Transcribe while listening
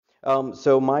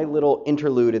So my little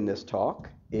interlude in this talk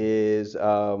is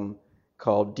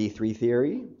called D3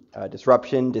 theory,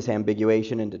 disruption,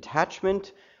 disambiguation, and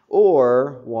detachment,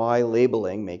 or why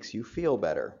labeling makes you feel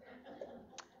better.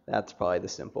 That's probably the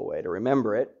simple way to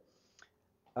remember it.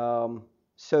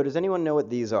 So does anyone know what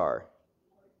these are?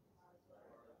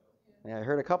 Yeah, I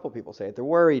heard a couple people say it. They're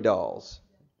worry dolls.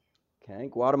 Okay,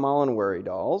 Guatemalan worry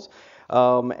dolls.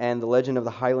 And the legend of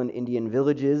the Highland Indian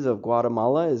villages of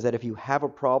Guatemala is that if you have a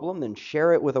problem, then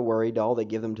share it with a worry doll. They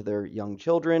give them to their young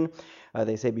children.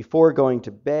 They say before going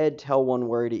to bed, tell one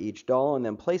worry to each doll and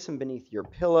then place them beneath your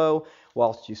pillow.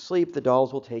 Whilst you sleep, the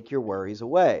dolls will take your worries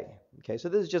away. Okay, so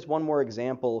this is just one more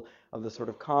example of the sort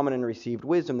of common and received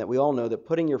wisdom that we all know that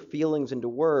putting your feelings into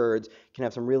words can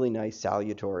have some really nice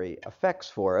salutary effects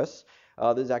for us.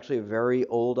 This is actually a very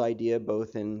old idea,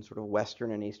 both in sort of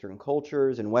Western and Eastern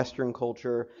cultures. In Western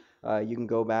culture, you can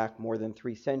go back more than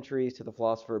 3 centuries to the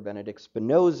philosopher Benedict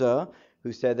Spinoza,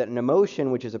 who said that an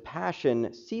emotion, which is a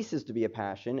passion, ceases to be a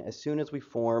passion as soon as we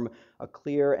form a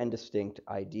clear and distinct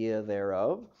idea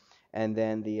thereof. And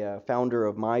then the founder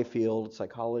of my field,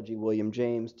 psychology, William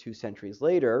James, 2 centuries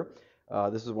later,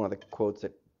 this is one of the quotes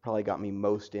that probably got me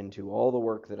most into all the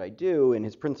work that I do. In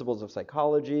his Principles of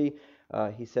Psychology,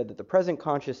 he said that the present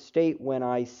conscious state when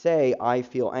I say I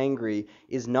feel angry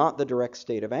is not the direct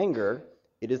state of anger.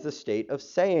 It is the state of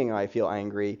saying I feel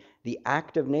angry. The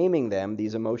act of naming them,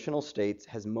 these emotional states,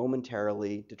 has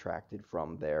momentarily detracted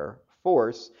from their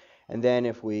force. And then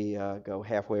if we go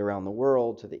halfway around the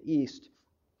world to the east,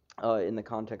 in the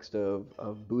context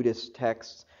of Buddhist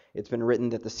texts, it's been written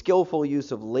that the skillful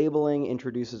use of labeling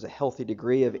introduces a healthy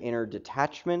degree of inner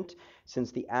detachment,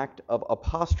 since the act of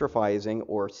apostrophizing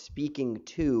or speaking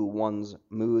to one's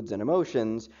moods and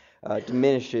emotions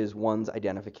diminishes one's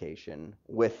identification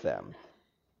with them.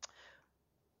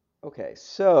 Okay,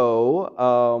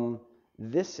 so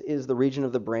this is the region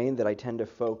of the brain that I tend to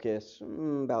focus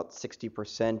about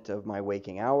 60% of my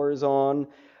waking hours on.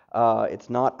 It's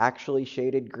not actually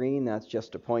shaded green, that's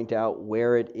just to point out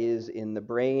where it is in the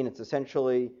brain. It's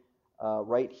essentially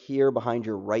right here behind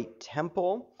your right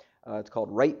temple. It's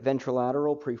called right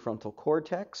ventrolateral prefrontal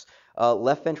cortex.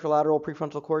 Left ventrolateral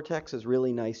prefrontal cortex is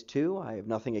really nice too. I have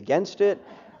nothing against it.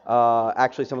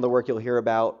 Actually, some of the work you'll hear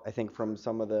about, I think from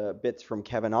some of the bits from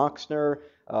Kevin Oxner,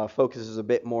 focuses a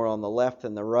bit more on the left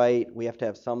than the right. We have to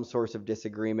have some source of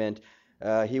disagreement.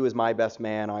 He was my best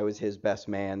man, I was his best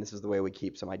man. This is the way we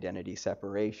keep some identity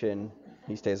separation.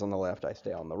 He stays on the left, I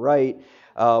stay on the right.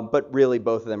 But really,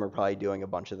 both of them are probably doing a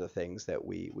bunch of the things that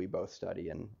we both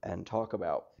study and talk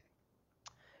about.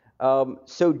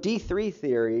 So D3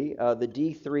 theory, the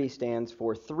D3 stands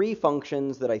for three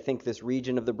functions that I think this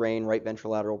region of the brain, right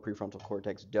ventrolateral prefrontal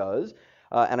cortex, does.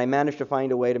 And I managed to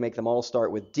find a way to make them all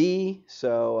start with D.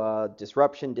 So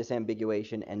disruption,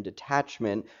 disambiguation, and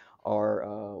detachment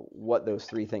are what those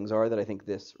three things are that I think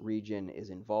this region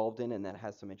is involved in, and that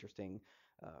has some interesting